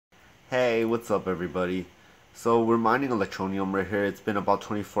Hey, what's up everybody? So we're mining Electroneum right here. It's been about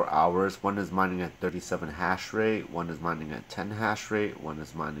 24 hours. One is mining at 37 hash rate, one is mining at 10 hash rate, one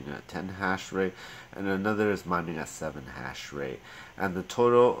is mining at 10 hash rate, and another is mining at 7 hash rate. And the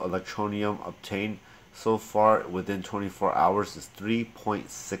total Electroneum obtained so far within 24 hours is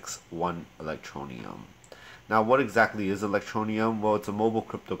 3.61 Electroneum. Now, what exactly is Electroneum? Well, it's a mobile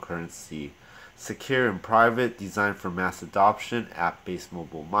cryptocurrency. Secure and private, designed for mass adoption, app-based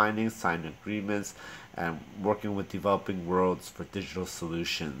mobile mining, signed agreements, and working with developing worlds for digital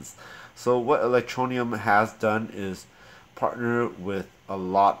solutions. So what Electroneum has done is partner with a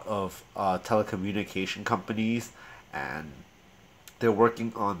lot of telecommunication companies, and they're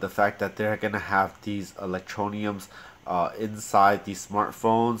working on the fact that they're going to have these electroniums inside these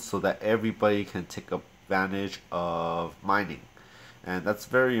smartphones so that everybody can take advantage of mining. And that's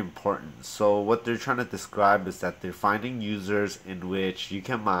very important. So what they're trying to describe is that they're finding users in which you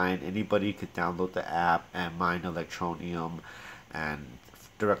can mine. Anybody could download the app and mine Electroneum and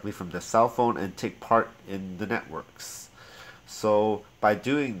directly from the cell phone and take part in the networks. So by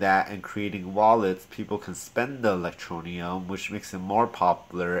doing that and creating wallets, people can spend the Electroneum, which makes it more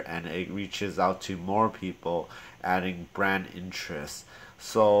popular and it reaches out to more people, adding brand interest.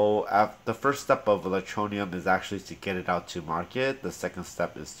 So the first step of Electroneum is actually to get it out to market. The second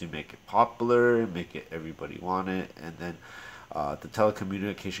step is to make it popular, make it everybody want it, and then the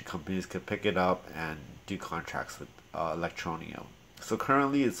telecommunication companies could pick it up and do contracts with Electroneum. So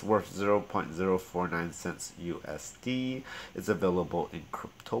currently it's worth 0.049 cents USD. It's available in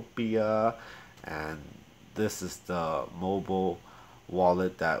Cryptopia, and this is the mobile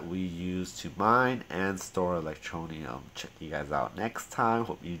wallet that we use to mine and store Electroneum. Check you guys out next time.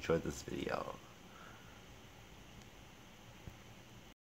 Hope you enjoyed this video.